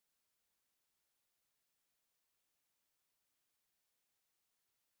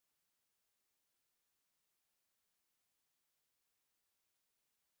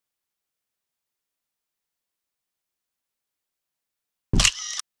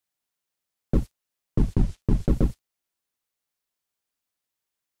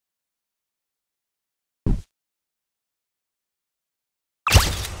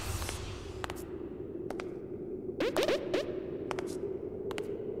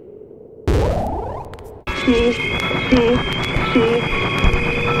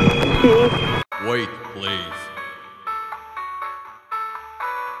Wait, please.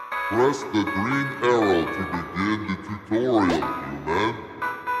 Press the green arrow to begin the tutorial, human.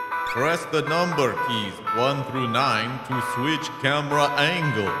 Press the number keys 1 through 9 to switch camera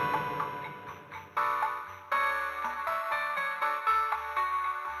angle.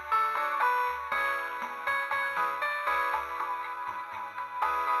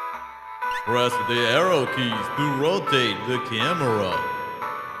 Press the arrow keys to rotate the camera.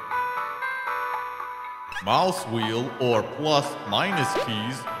 Mouse wheel or plus minus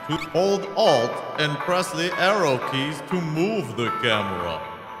keys to hold Alt and press the arrow keys to move the camera.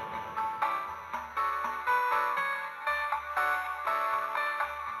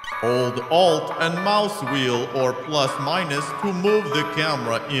 Hold Alt and mouse wheel or plus minus to move the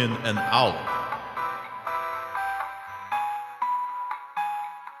camera in and out.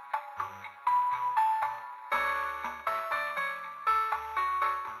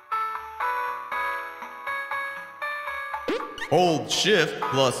 Hold Shift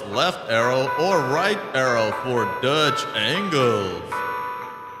plus left arrow or right arrow for Dutch angles.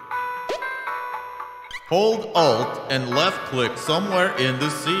 Hold Alt and left click somewhere in the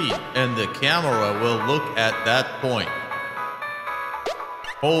scene and the camera will look at that point.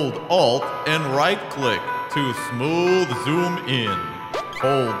 Hold Alt and right click to smooth zoom in.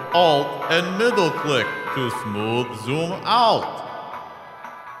 Hold Alt and middle click to smooth zoom out.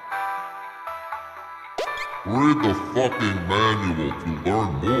 Read the fucking manual to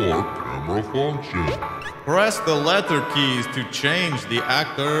learn more camera functions. Press the letter keys to change the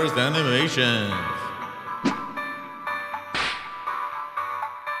actor's animations.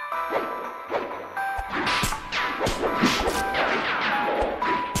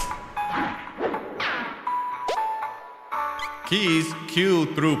 Keys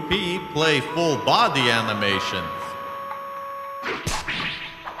Q through P play full body animations.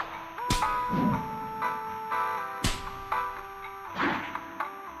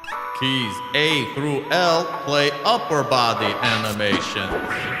 Keys A through L play upper body animations.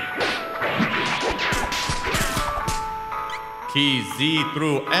 Keys Z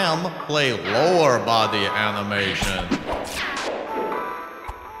through M play lower body animations.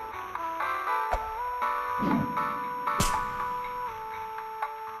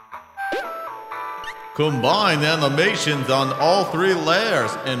 Combine animations on all 3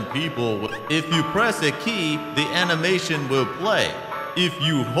 layers and people. If you press a key, the animation will play. If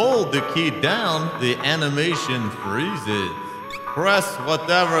you hold the key down, the animation freezes. Press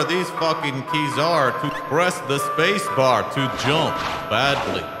whatever these fucking keys are to press the space bar to jump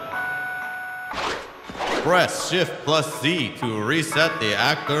badly. Press Shift plus Z to reset the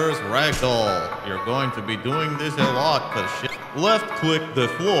actor's ragdoll. You're going to be doing this a lot because left click the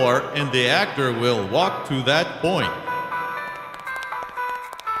floor and the actor will walk to that point.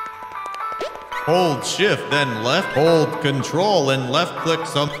 Hold Shift, then left, hold Control and left click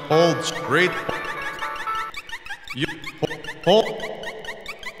some, hold straight. You hold.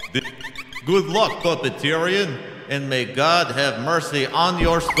 Good luck, Puppeteerian, and may God have mercy on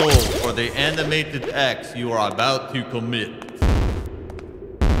your soul for the animated acts you are about to commit.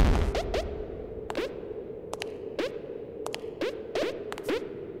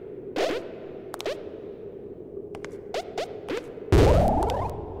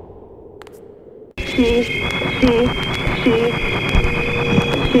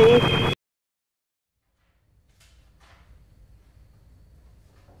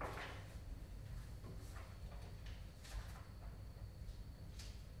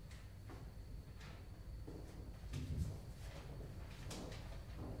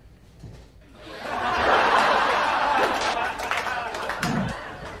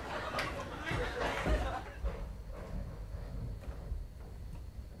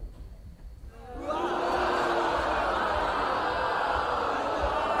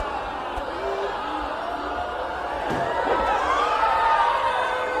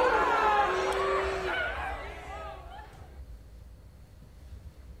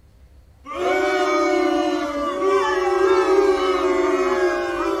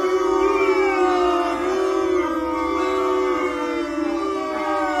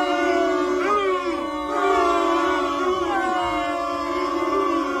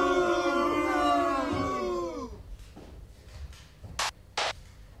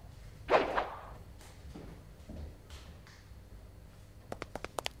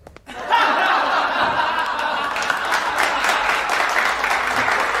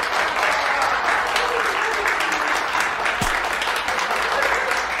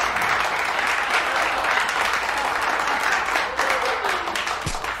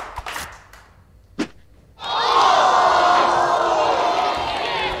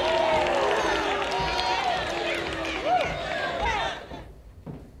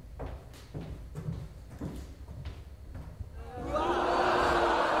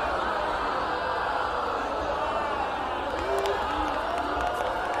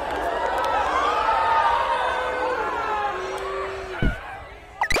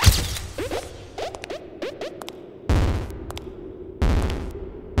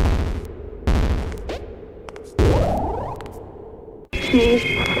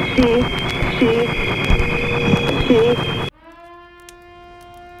 20381.